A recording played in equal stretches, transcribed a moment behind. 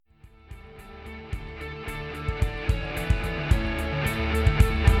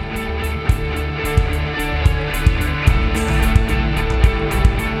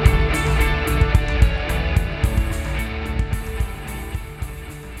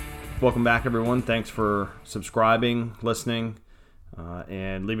Welcome back, everyone. Thanks for subscribing, listening,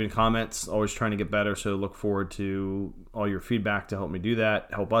 and leaving comments. Always trying to get better, so look forward to all your feedback to help me do that,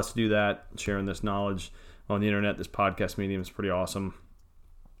 help us do that, sharing this knowledge on the internet. This podcast medium is pretty awesome.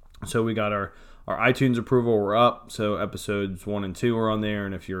 So we got our iTunes approval. We're up, so episodes 1 and 2 are on there.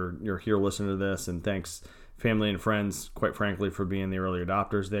 And if you're here listening to this, and thanks family and friends, quite frankly, for being the early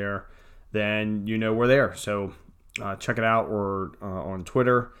adopters there, then you know we're there. So check it out. We're on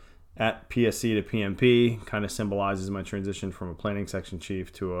Twitter at PSC to PMP. Kind of symbolizes my transition from a planning section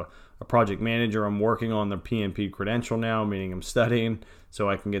chief to a project manager. I'm working on the PMP credential now, meaning I'm studying so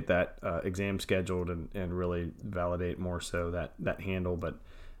I can get that exam scheduled and really validate more so that handle. But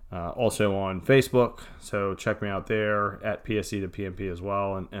also on Facebook, so check me out there at PSC to PMP as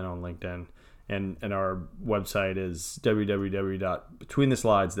well, and on LinkedIn. And our website is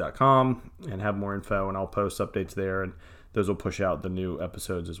www.betweenthe-slides.com, and have more info, and I'll post updates there, and those will push out the new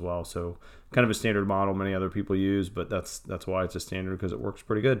episodes as well. So kind of a standard model many other people use, but that's why it's a standard, because it works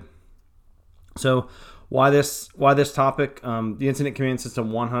pretty good. So why this topic? The Incident Command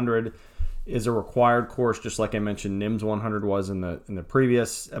System 100 is a required course, just like I mentioned NIMS 100 was in the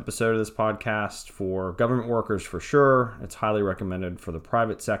previous episode of this podcast, for government workers for sure. It's highly recommended for the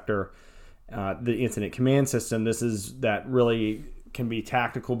private sector. The Incident Command System, this is that really can be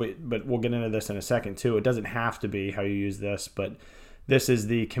tactical, but we'll get into this in a second too. It doesn't have to be how you use this, but this is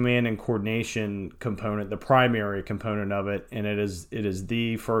the command and coordination component, the primary component of it, and it is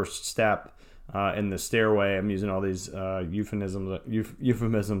the first step in the stairway. I'm using all these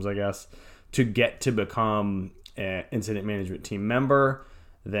euphemisms, I guess, to get to become an incident management team member,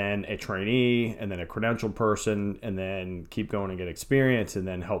 then a trainee, and then a credentialed person, and then keep going and get experience, and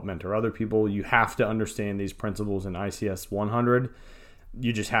then help mentor other people. You have to understand these principles in ICS 100.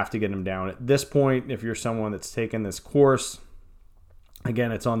 You just have to get them down. At this point, if you're someone that's taken this course,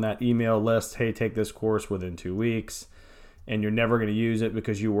 again, it's on that email list, hey, take this course within 2 weeks, and you're never going to use it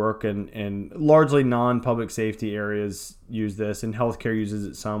because you work in largely non-public safety areas use this, and healthcare uses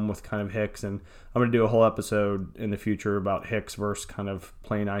it some with kind of HICS, and I'm going to do a whole episode in the future about HICS versus kind of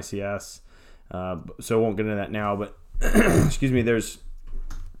plain ICS, so I won't get into that now, but excuse me, there's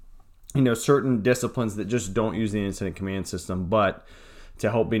certain disciplines that just don't use the Incident Command System, but to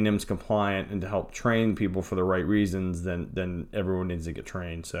help be NIMS compliant and to help train people for the right reasons, then everyone needs to get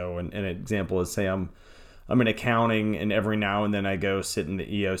trained. So an example is, say I'm in accounting, and every now and then I go sit in the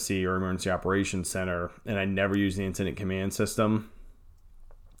EOC or Emergency Operations Center, and I never use the Incident Command System.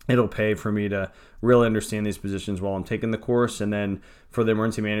 It'll pay for me to really understand these positions while I'm taking the course. And then for the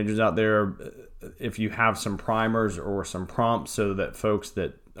emergency managers out there, if you have some primers or some prompts so that folks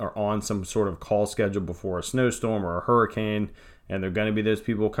that are on some sort of call schedule before a snowstorm or a hurricane, and they're going to be those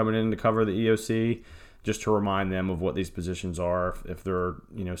people coming in to cover the EOC, just to remind them of what these positions are if they're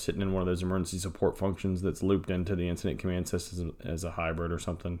sitting in one of those emergency support functions that's looped into the Incident Command System as a hybrid or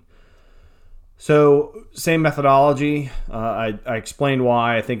something. So same methodology. I explained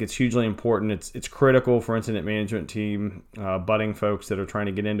why I think it's hugely important. It's critical for incident management team budding folks that are trying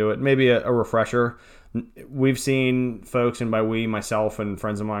to get into it. Maybe a refresher. We've seen folks, and by we, myself and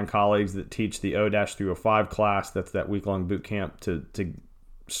friends of mine, colleagues that teach the O-305 class, that's that week-long boot camp to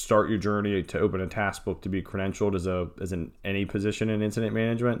start your journey to open a task book to be credentialed as any position in incident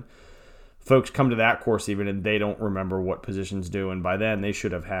management. Folks come to that course even, and they don't remember what positions do, and by then they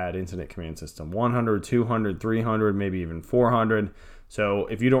should have had Incident Command System 100, 200, 300, maybe even 400. So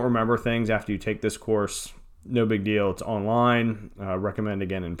if you don't remember things after you take this course, no big deal. It's online. Recommend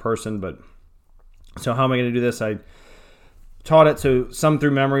again in person. But so how am I going to do this? I taught it, so some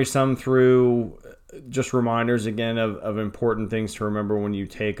through memory, some through just reminders again of important things to remember when you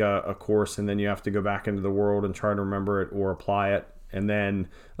take a course, and then you have to go back into the world and try to remember it or apply it. And then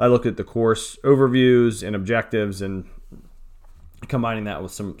I looked at the course overviews and objectives and combining that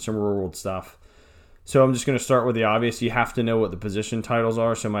with some real world stuff. So I'm just going to start with the obvious. You have to know what the position titles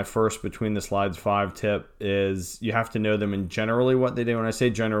are. So my first Between the Slides 5 tip is you have to know them in generally what they do. And I say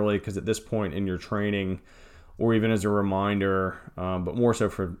generally because at this point in your training, or even as a reminder, but more so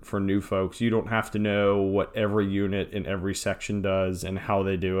for new folks, you don't have to know what every unit in every section does and how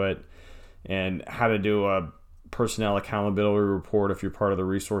they do it, and how to do a personnel accountability report if you're part of the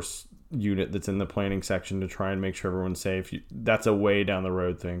resource unit that's in the planning section to try and make sure everyone's safe. That's a way down the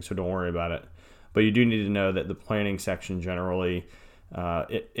road thing, so don't worry about it. But you do need to know that the planning section generally,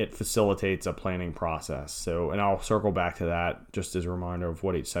 it facilitates a planning process. So, and I'll circle back to that just as a reminder of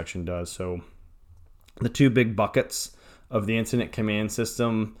what each section does. So the two big buckets of the Incident Command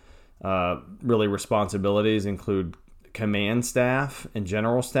System really responsibilities include command staff and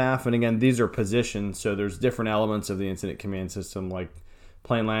general staff. And again, these are positions, so there's different elements of the Incident Command System like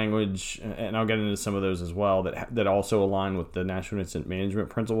plain language, and I'll get into some of those as well, that also align with the National Incident Management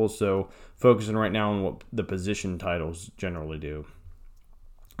Principles. So focusing right now on what the position titles generally do.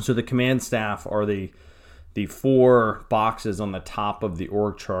 So the command staff are the 4 boxes on the top of the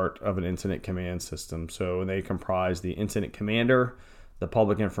org chart of an incident command system. So they comprise the incident commander, the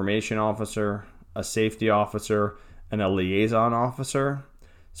public information officer, a safety officer, and a liaison officer.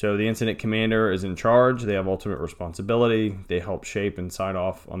 So the incident commander is in charge. They have ultimate responsibility. They help shape and sign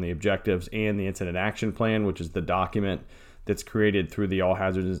off on the objectives and the incident action plan, which is the document that's created through the all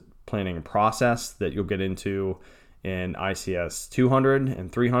hazards planning process that you'll get into in ICS 200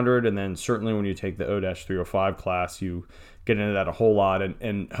 and 300. And then certainly when you take the O-305 class, you get into that a whole lot.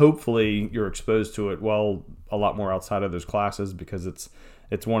 And hopefully you're exposed to it a lot more outside of those classes, because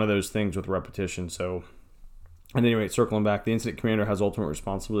it's one of those things with repetition. So at any rate, circling back, the incident commander has ultimate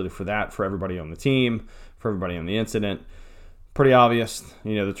responsibility for that, for everybody on the team, for everybody on the incident. Pretty obvious,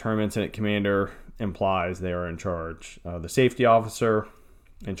 the term incident commander implies they are in charge. The safety officer,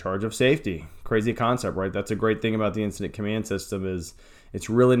 in charge of safety. Crazy concept, right? That's a great thing about the incident command system, is it's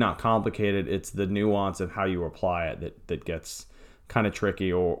really not complicated. It's the nuance of how you apply it that gets kind of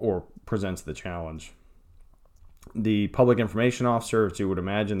tricky or presents the challenge. The public information officer, as you would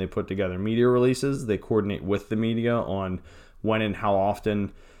imagine, they put together media releases. They coordinate with the media on when and how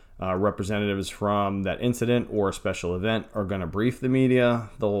often representatives from that incident or a special event are going to brief the media.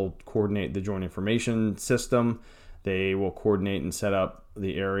 They'll coordinate the joint information system. They will coordinate and set up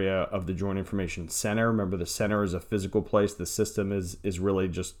the area of the Joint Information Center. Remember, the center is a physical place. The system is really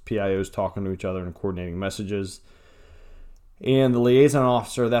just PIOs talking to each other and coordinating messages. And the liaison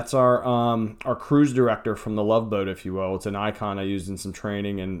officer, that's our cruise director from the Love Boat, if you will. It's an icon I used in some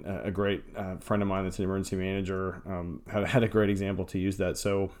training, and a great friend of mine that's an emergency manager had a great example to use that.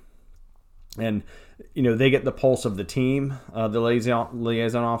 So, and they get the pulse of the team. The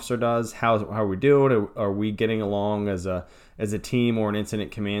liaison officer does. How are we doing? Are we getting along as a team or an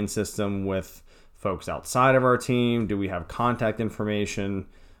incident command system with folks outside of our team? Do we have contact information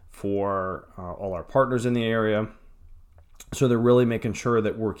for all our partners in the area? So they're really making sure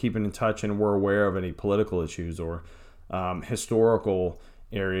that we're keeping in touch and we're aware of any political issues or historical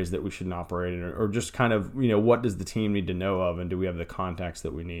areas that we shouldn't operate in, or just kind of, what does the team need to know of, and do we have the contacts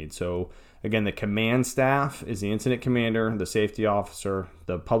that we need? So again, the command staff is the incident commander, the safety officer,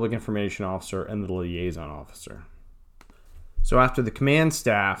 the public information officer, and the liaison officer. So after the command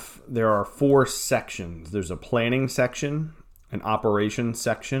staff, there are 4 sections. There's a planning section, an operations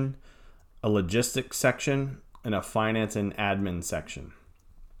section, a logistics section, and a finance and admin section.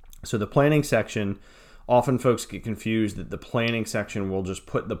 So the planning section, often folks get confused that the planning section will just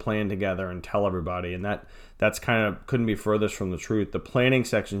put the plan together and tell everybody, and that's kind of couldn't be furthest from the truth. The planning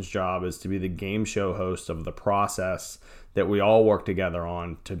section's job is to be the game show host of the process that we all work together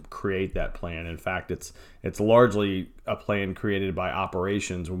on to create that plan. In fact, it's largely a plan created by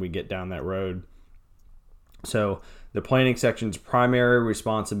operations when we get down that road. So the planning section's primary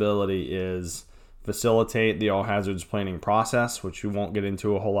responsibility is facilitate the all hazards planning process, which we won't get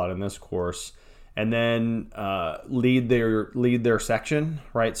into a whole lot in this course, and then lead their section,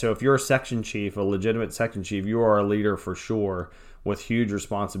 right? So if you're a section chief, a legitimate section chief, you are a leader for sure with huge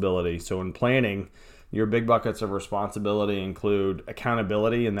responsibility. So in planning, your big buckets of responsibility include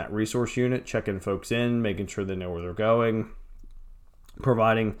accountability in that resource unit, checking folks in, making sure they know where they're going,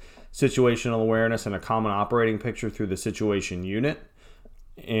 providing situational awareness and a common operating picture through the situation unit,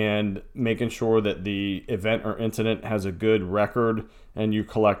 and making sure that the event or incident has a good record and you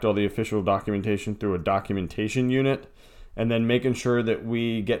collect all the official documentation through a documentation unit, and then making sure that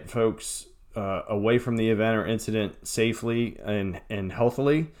we get folks away from the event or incident safely and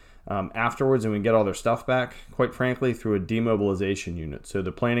healthily afterwards, and we get all their stuff back, quite frankly, through a demobilization unit. So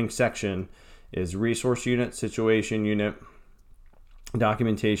the planning section is resource unit, situation unit,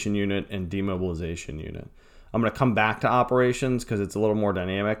 documentation unit, and demobilization unit. I'm going to come back to operations because it's a little more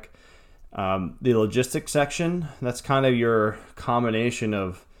dynamic. The logistics section, that's kind of your combination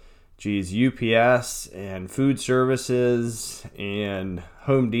of, UPS and food services and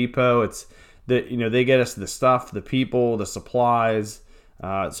Home Depot. It's they get us the stuff, the people, the supplies.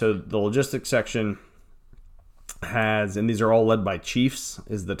 So the logistics section has, and these are all led by chiefs,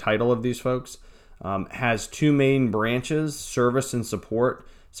 is the title of these folks, has 2 main branches, service and support.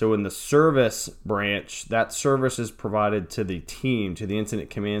 So in the service branch, that service is provided to the team, to the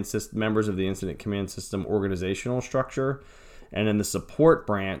incident command system, members of the incident command system organizational structure. And in the support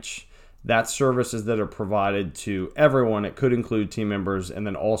branch, that's services that are provided to everyone. It could include team members and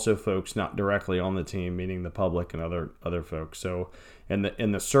then also folks not directly on the team, meaning the public and other folks. So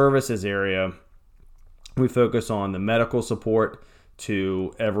in the services area, we focus on the medical support,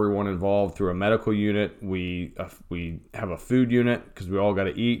 to everyone involved through a medical unit. We have a food unit because we all got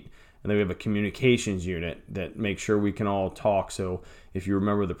to eat. And then we have a communications unit that makes sure we can all talk. So if you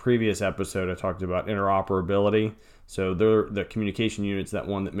remember the previous episode, I talked about interoperability. So they're the communication units, that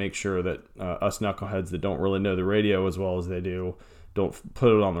one that makes sure that us knuckleheads that don't really know the radio as well as they do, don't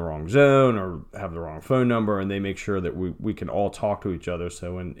put it on the wrong zone or have the wrong phone number. And they make sure that we can all talk to each other.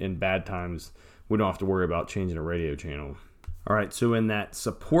 So in bad times, we don't have to worry about changing a radio channel. All right, so in that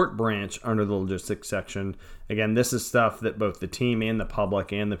support branch under the logistics section, again, this is stuff that both the team and the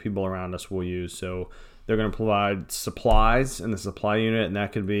public and the people around us will use. So they're going to provide supplies in the supply unit, and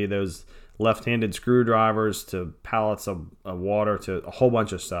that could be those left-handed screwdrivers to pallets of water to a whole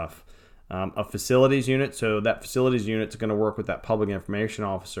bunch of stuff. A facilities unit, so that facilities unit is going to work with that public information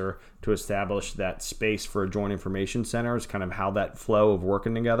officer to establish that space for a joint information center, is kind of how that flow of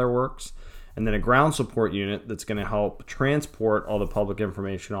working together works. And then a ground support unit that's going to help transport all the public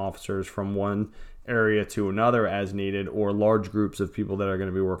information officers from one area to another as needed, or large groups of people that are going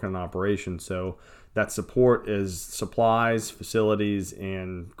to be working on operations. So that support is supplies, facilities,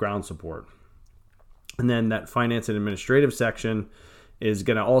 and ground support. And then that finance and administrative section is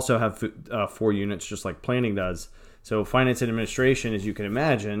going to also have 4 units, just like planning does. So finance and administration, as you can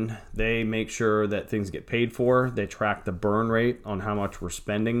imagine, they make sure that things get paid for. They track the burn rate on how much we're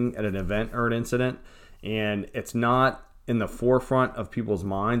spending at an event or an incident. And it's not in the forefront of people's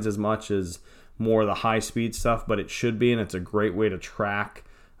minds as much as more of the high-speed stuff, but it should be, and it's a great way to track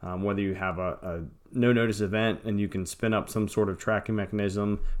whether you have a no-notice event, and you can spin up some sort of tracking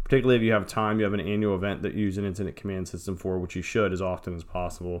mechanism, particularly if you have time, you have an annual event that you use an incident command system for, which you should as often as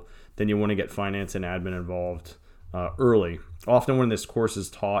possible. Then you want to get finance and admin involved early. Often when this course is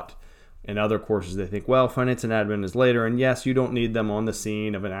taught in other courses, they think, well, finance and admin is later. And yes, you don't need them on the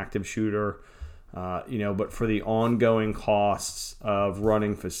scene of an active shooter, but for the ongoing costs of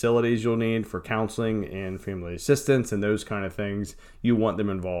running facilities you'll need for counseling and family assistance and those kind of things, you want them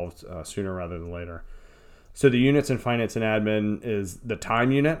involved sooner rather than later. So the units in finance and admin is the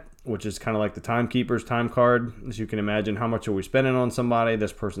time unit, which is kind of like the timekeeper's time card. As you can imagine, how much are we spending on somebody?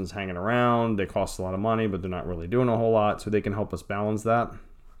 This person's hanging around. They cost a lot of money, but they're not really doing a whole lot. So they can help us balance that.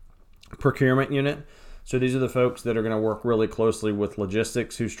 Procurement unit. So these are the folks that are going to work really closely with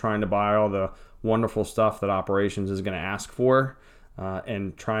logistics, who's trying to buy all the wonderful stuff that operations is going to ask for,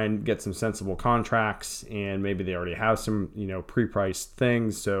 and try and get some sensible contracts. And maybe they already have some, pre-priced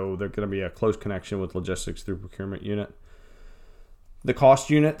things. So they're going to be a close connection with logistics through procurement unit. The cost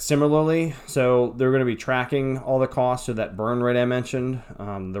unit, similarly, so they're going to be tracking all the costs of that burn rate I mentioned,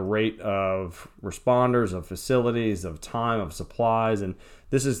 the rate of responders, of facilities, of time, of supplies, and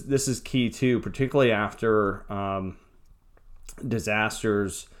this is key too, particularly after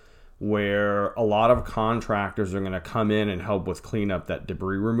disasters where a lot of contractors are going to come in and help with cleanup, that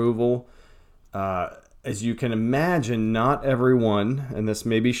debris removal. As you can imagine, not everyone, and this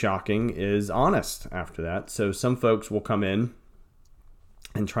may be shocking, is honest after that. So some folks will come in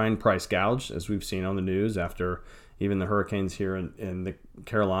and try and price gouge, as we've seen on the news after even the hurricanes here in the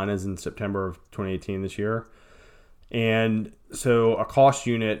Carolinas in September of 2018 this year. And so a cost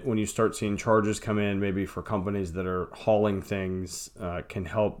unit, when you start seeing charges come in, maybe for companies that are hauling things, can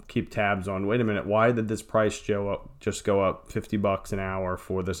help keep tabs on, wait a minute, why did this price just go up $50 an hour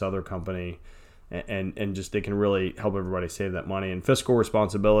for this other company? And just they can really help everybody save that money. And fiscal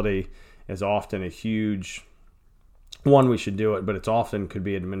responsibility is often a huge one. We should do it, but it's often could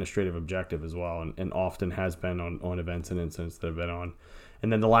be an administrative objective as well, and often has been on events and incidents that have been on.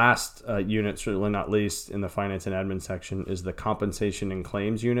 And then the last unit, certainly not least, in the finance and admin section is the compensation and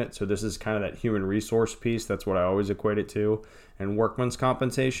claims unit. So this is kind of that human resource piece. That's what I always equate it to, and workman's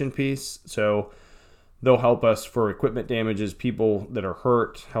compensation piece. So they'll help us for equipment damages, people that are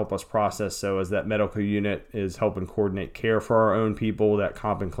hurt, help us process. So as that medical unit is helping coordinate care for our own people, that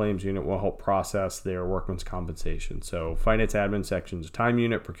comp and claims unit will help process their workman's compensation. So finance admin sections, time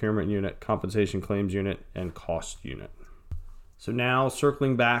unit, procurement unit, compensation claims unit, and cost unit. So now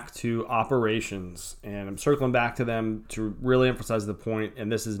circling back to operations, and I'm circling back to them to really emphasize the point,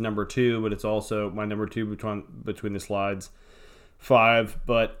 and this is number 2, but it's also my number 2 between the slides. 5,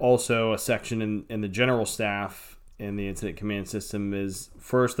 but also a section in the general staff in the incident command system is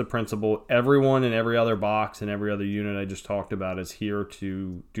first the principle. Everyone in every other box and every other unit I just talked about is here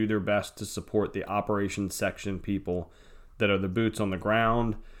to do their best to support the operations section people that are the boots on the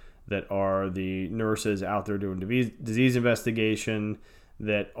ground, that are the nurses out there doing disease investigation,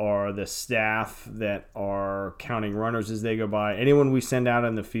 that are the staff that are counting runners as they go by. Anyone we send out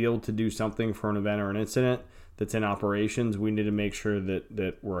in the field to do something for an event or an incident that's in operations, we need to make sure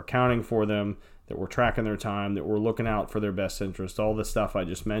that we're accounting for them, that we're tracking their time, that we're looking out for their best interest. All the stuff I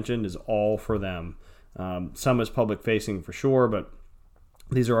just mentioned is all for them. Some is public facing for sure, but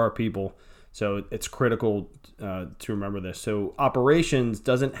these are our people. So it's critical to remember this. So operations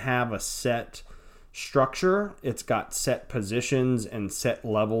doesn't have a set structure. It's got set positions and set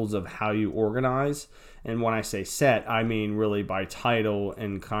levels of how you organize. And when I say set, I mean really by title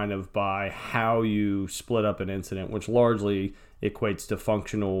and kind of by how you split up an incident, which largely equates to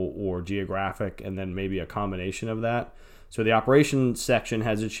functional or geographic, and then maybe a combination of that. So the operations section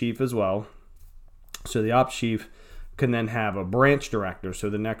has a chief as well. So the ops chief can then have a branch director. So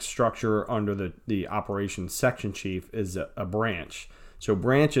the next structure under the operations section chief is a branch. So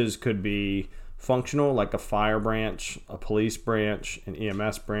branches could be functional, like a fire branch, a police branch, an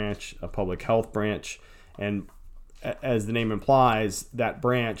EMS branch, a public health branch. And as the name implies, that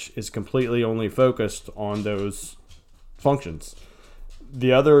branch is completely only focused on those functions.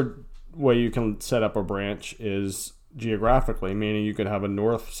 The other way you can set up a branch is geographically, meaning you could have a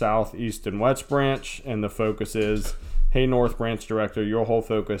north, south, east, and west branch, and the focus is, hey, north branch director, your whole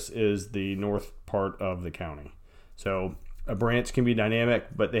focus is the north part of the county. So a branch can be dynamic,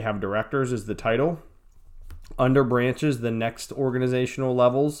 but they have directors as the title. Under branches, the next organizational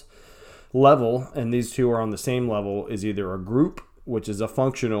level, and these two are on the same level, is either a group, which is a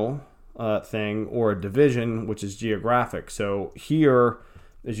functional thing, or a division, which is geographic. So here,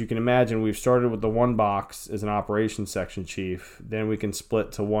 as you can imagine, we've started with the one box as an operations section chief. Then we can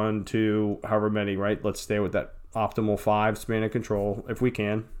split to 1, 2, however many, right? Let's stay with that optimal 5 span of control, if we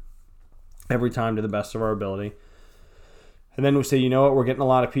can, every time to the best of our ability. And then we say, you know what, we're getting a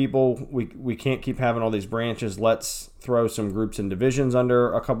lot of people. We can't keep having all these branches. Let's throw some groups and divisions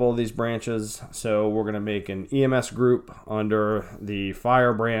under a couple of these branches. So we're going to make an EMS group under the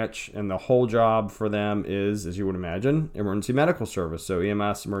fire branch, and the whole job for them is, as you would imagine, emergency medical service. So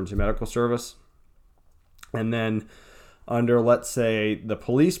EMS, emergency medical service. And then under, let's say, the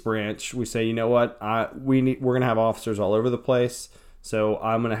police branch, we say, you know what, we're going to have officers all over the place. So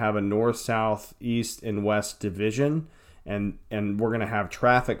I'm going to have a north, south, east, and west division. And we're going to have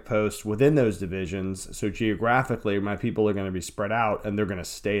traffic posts within those divisions. So geographically, my people are going to be spread out, and they're going to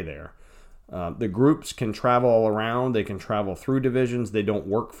stay there. The groups can travel all around. They can travel through divisions. They don't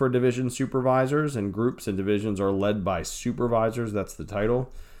work for division supervisors, and groups and divisions are led by supervisors. That's the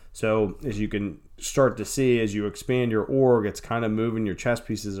title. So as you can start to see, as you expand your org, it's kind of moving your chess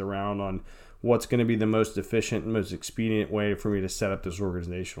pieces around on what's going to be the most efficient and most expedient way for me to set up this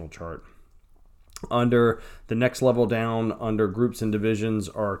organizational chart. Under the next level down, under groups and divisions,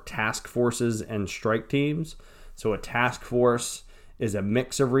 are task forces and strike teams. So a task force is a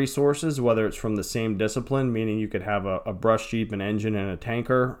mix of resources, whether it's from the same discipline, meaning you could have a brush jeep, an engine, and a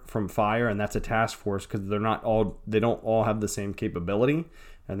tanker from fire, and that's a task force because they don't all have the same capability,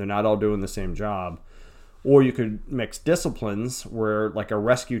 and they're not all doing the same job. Or you could mix disciplines, where like a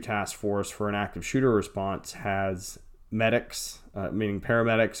rescue task force for an active shooter response has medics, meaning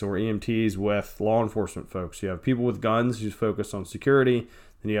paramedics or EMTs, with law enforcement folks. You have people with guns who's focused on security,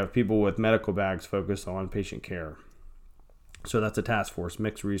 and you have people with medical bags focused on patient care. So that's a task force,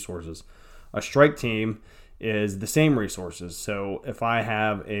 mixed resources. A strike team is the same resources. So if I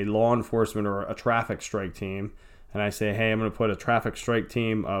have a law enforcement or a traffic strike team, and I say, hey, I'm going to put a traffic strike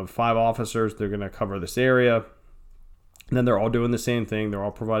team of 5 officers, they're going to cover this area, and then they're all doing the same thing. They're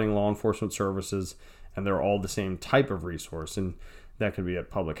all providing law enforcement services, and they're all the same type of resource. And that could be a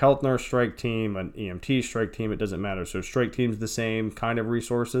public health nurse strike team, an EMT strike team, it doesn't matter. So strike team's the same kind of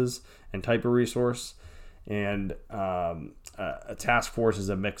resources and type of resource. And a task force is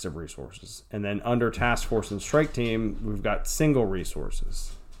a mix of resources. And then under task force and strike team, we've got single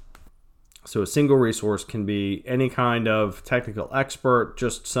resources. So a single resource can be any kind of technical expert,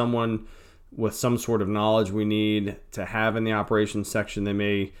 just someone with some sort of knowledge we need to have in the operations section. They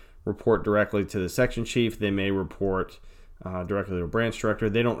may report directly to the section chief. They may report directly to a branch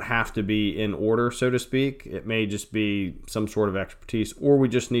director. They don't have to be in order, so to speak. It may just be some sort of expertise, or we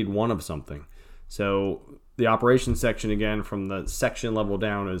just need one of something. So the operations section, again, from the section level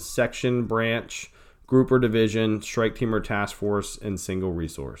down, is section, branch, group or division, strike team or task force, and single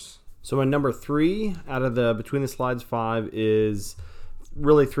resource. So in number 3 out of the Between the Slides 5 is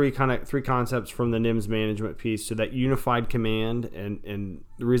really three concepts from the NIMS management piece. So that unified command, and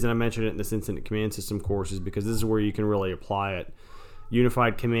the reason I mentioned it in this incident command system course is because this is where you can really apply it.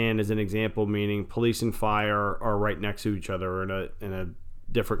 Unified command is an example, meaning police and fire are right next to each other in a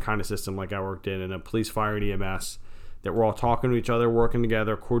different kind of system like I worked in a police, fire, and EMS, that we're all talking to each other, working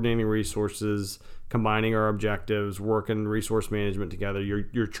together, coordinating resources, combining our objectives, working resource management together.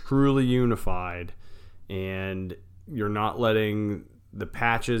 You're truly unified, and you're not letting the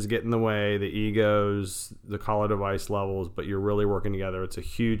patches get in the way, the egos, the caller device levels, but you're really working together. It's a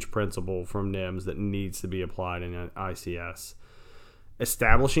huge principle from NIMS that needs to be applied in ICS.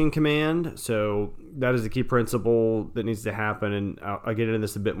 Establishing command, so that is the key principle that needs to happen, and I'll get into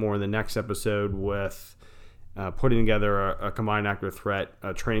this a bit more in the next episode with putting together a combined active threat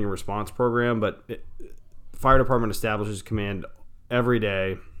training and response program. But fire department establishes command every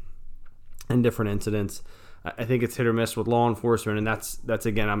day in different incidents. I think it's hit or miss with law enforcement, and that's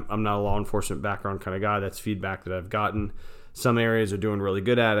again, I'm not a law enforcement background kind of guy. That's feedback that I've gotten. Some areas are doing really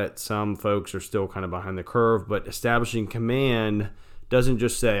good at it. Some folks are still kind of behind the curve, but establishing command doesn't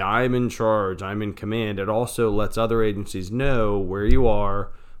just say, I'm in charge, I'm in command. It also lets other agencies know where you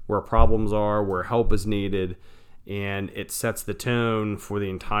are, where problems are, where help is needed, and it sets the tone for the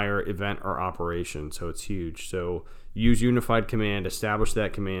entire event or operation. So it's huge. So use unified command, establish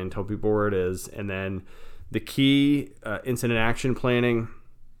that command, tell people where it is, and then the key incident action planning,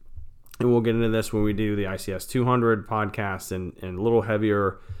 and we'll get into this when we do the ICS 200 podcast and a little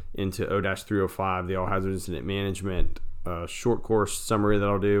heavier into O-305, the All Hazard Incident Management short course summary that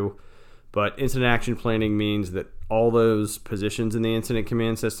I'll do. But incident action planning means that all those positions in the incident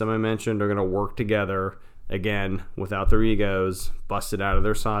command system I mentioned are going to work together, again, without their egos, busted out of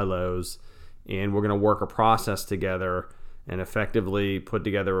their silos, and we're going to work a process together and effectively put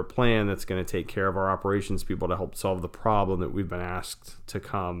together a plan that's going to take care of our operations people to help solve the problem that we've been asked to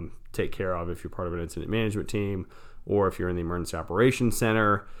come take care of if you're part of an incident management team, or if you're in the emergency operations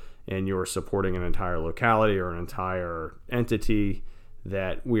center and you're supporting an entire locality or an entire entity.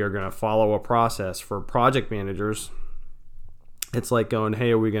 That we are going to follow a process. For project managers, it's like going, hey,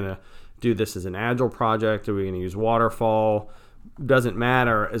 are we going to do this as an agile project? Are we going to use waterfall? Doesn't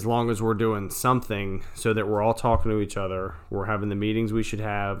matter, as long as we're doing something so that we're all talking to each other. We're having the meetings we should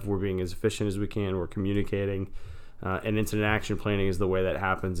have. We're being as efficient as we can. We're communicating. And incident action planning is the way that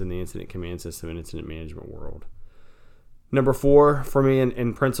happens in the incident command system and incident management world. Number 4 for me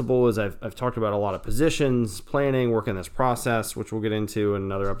in principle is I've talked about a lot of positions, planning, working this process, which we'll get into in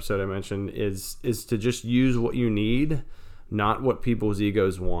another episode I mentioned, is to just use what you need, not what people's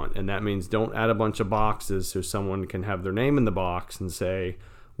egos want. And that means don't add a bunch of boxes so someone can have their name in the box and say,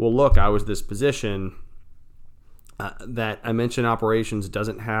 well, look, I was this position. That I mentioned operations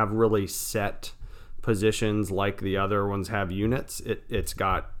doesn't have really set positions like the other ones have units. It's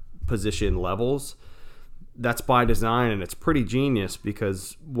got position levels. That's by design, and it's pretty genius,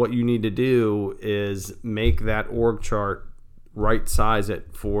 because what you need to do is make that org chart right size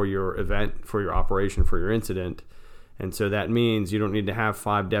it for your event, for your operation, for your incident. And so that means you don't need to have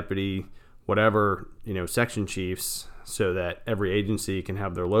 5 deputy whatever, section chiefs so that every agency can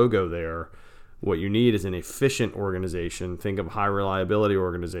have their logo there. What you need is an efficient organization. Think of high reliability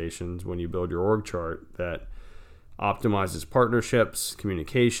organizations when you build your org chart that optimizes partnerships,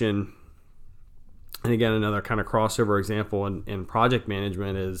 communication. And again, another kind of crossover example in project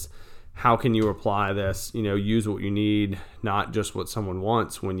management is how can you apply this, use what you need, not just what someone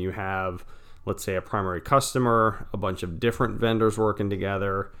wants when you have, let's say, a primary customer, a bunch of different vendors working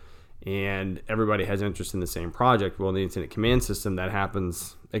together, and everybody has interest in the same project. Well, in the incident command system, that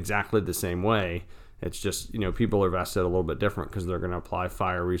happens exactly the same way. It's just, people are vested a little bit different because they're going to apply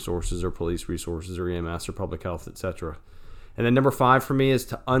fire resources or police resources or EMS or public health, etc. And then number 5 for me is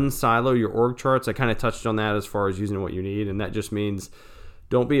to unsilo your org charts. I kind of touched on that as far as using what you need, and that just means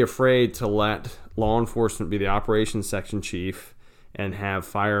don't be afraid to let law enforcement be the operations section chief and have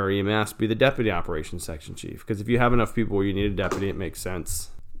fire or EMS be the deputy operations section chief. Because if you have enough people where you need a deputy, it makes sense.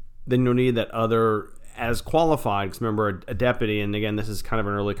 Then you'll need that other as qualified, because remember, a deputy, and again, this is kind of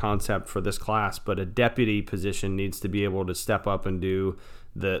an early concept for this class, but a deputy position needs to be able to step up and do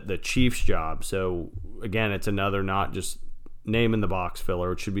the chief's job. So again, it's another not just name in the box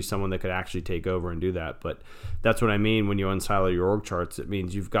filler. It should be someone that could actually take over and do that. But that's what I mean when you unsilo your org charts. It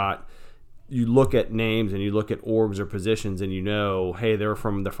means you look at names and you look at orgs or positions and hey, they're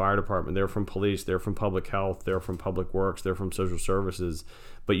from the fire department, they're from police, they're from public health, they're from public works, they're from social services.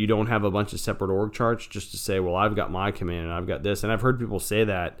 But you don't have a bunch of separate org charts just to say, well, I've got my command and I've got this. And I've heard people say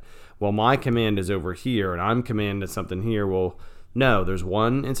that, well, my command is over here and I'm commanding something here. Well, no, there's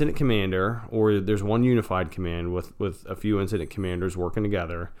one incident commander, or there's one unified command with a few incident commanders working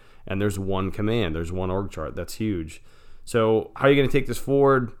together, and there's one command, there's one org chart. That's huge. So how are you going to take this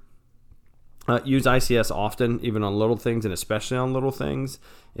forward? Use ICS often, even on little things, and especially on little things.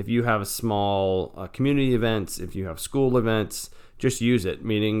 If you have small community events, if you have school events, just use it,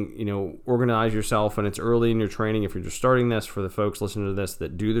 meaning, organize yourself, and it's early in your training. If you're just starting this, for the folks listening to this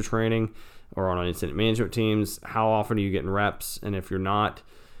that do the training or on incident management teams, how often are you getting reps? And if you're not,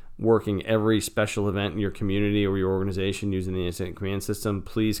 working every special event in your community or your organization using the incident command system,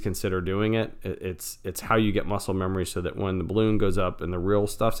 please consider doing it. It's how you get muscle memory so that when the balloon goes up and the real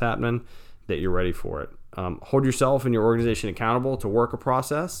stuff's happening, that you're ready for it. Hold yourself and your organization accountable to work a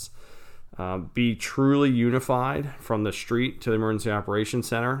process. Be truly unified from the street to the emergency operations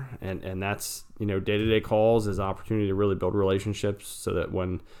center. And that's, day-to-day calls is an opportunity to really build relationships so that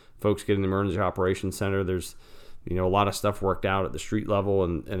when folks get in the emergency operations center, there's a lot of stuff worked out at the street level,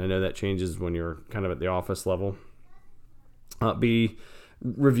 and I know that changes when you're kind of at the office level.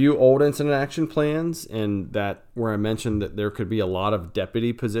 Review old incident action plans, and that where I mentioned that there could be a lot of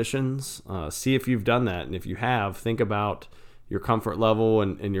deputy positions. See if you've done that, and if you have, think about your comfort level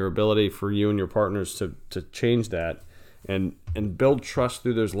and your ability for you and your partners to change that, and build trust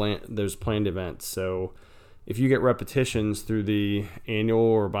through those planned events. So if you get repetitions through the annual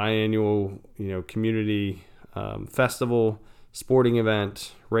or biannual community festival, sporting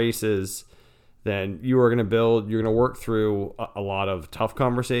event, races, then you're going to work through a lot of tough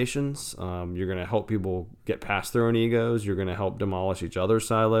conversations. You're going to help people get past their own egos. You're going to help demolish each other's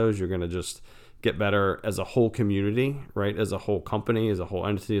silos. You're going to just get better as a whole community, right? As a whole company, as a whole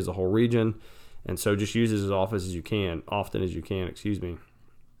entity, as a whole region. And so just use it as often as you can.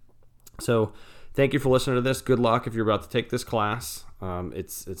 So thank you for listening to this. Good luck if you're about to take this class.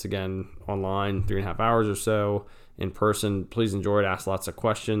 It's again online, 3.5 hours or so. In person, please enjoy it. Ask lots of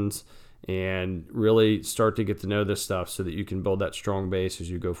questions and really start to get to know this stuff so that you can build that strong base as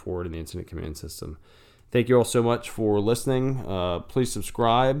you go forward in the incident command system. Thank you all so much for listening. Please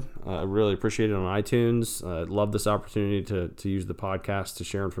subscribe. I really appreciate it on iTunes. I love this opportunity to use the podcast to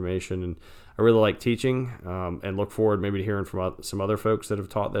share information, and I really like teaching and look forward maybe to hearing from some other folks that have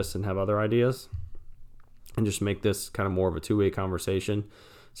taught this and have other ideas, and just make this kind of more of a two-way conversation.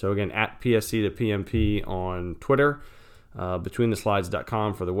 So again, at PSC to PMP on Twitter,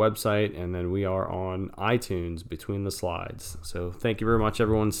 betweentheslides.com for the website, and then we are on iTunes, Between the Slides. So thank you very much,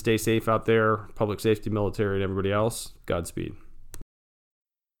 everyone. Stay safe out there, public safety, military, and everybody else. Godspeed.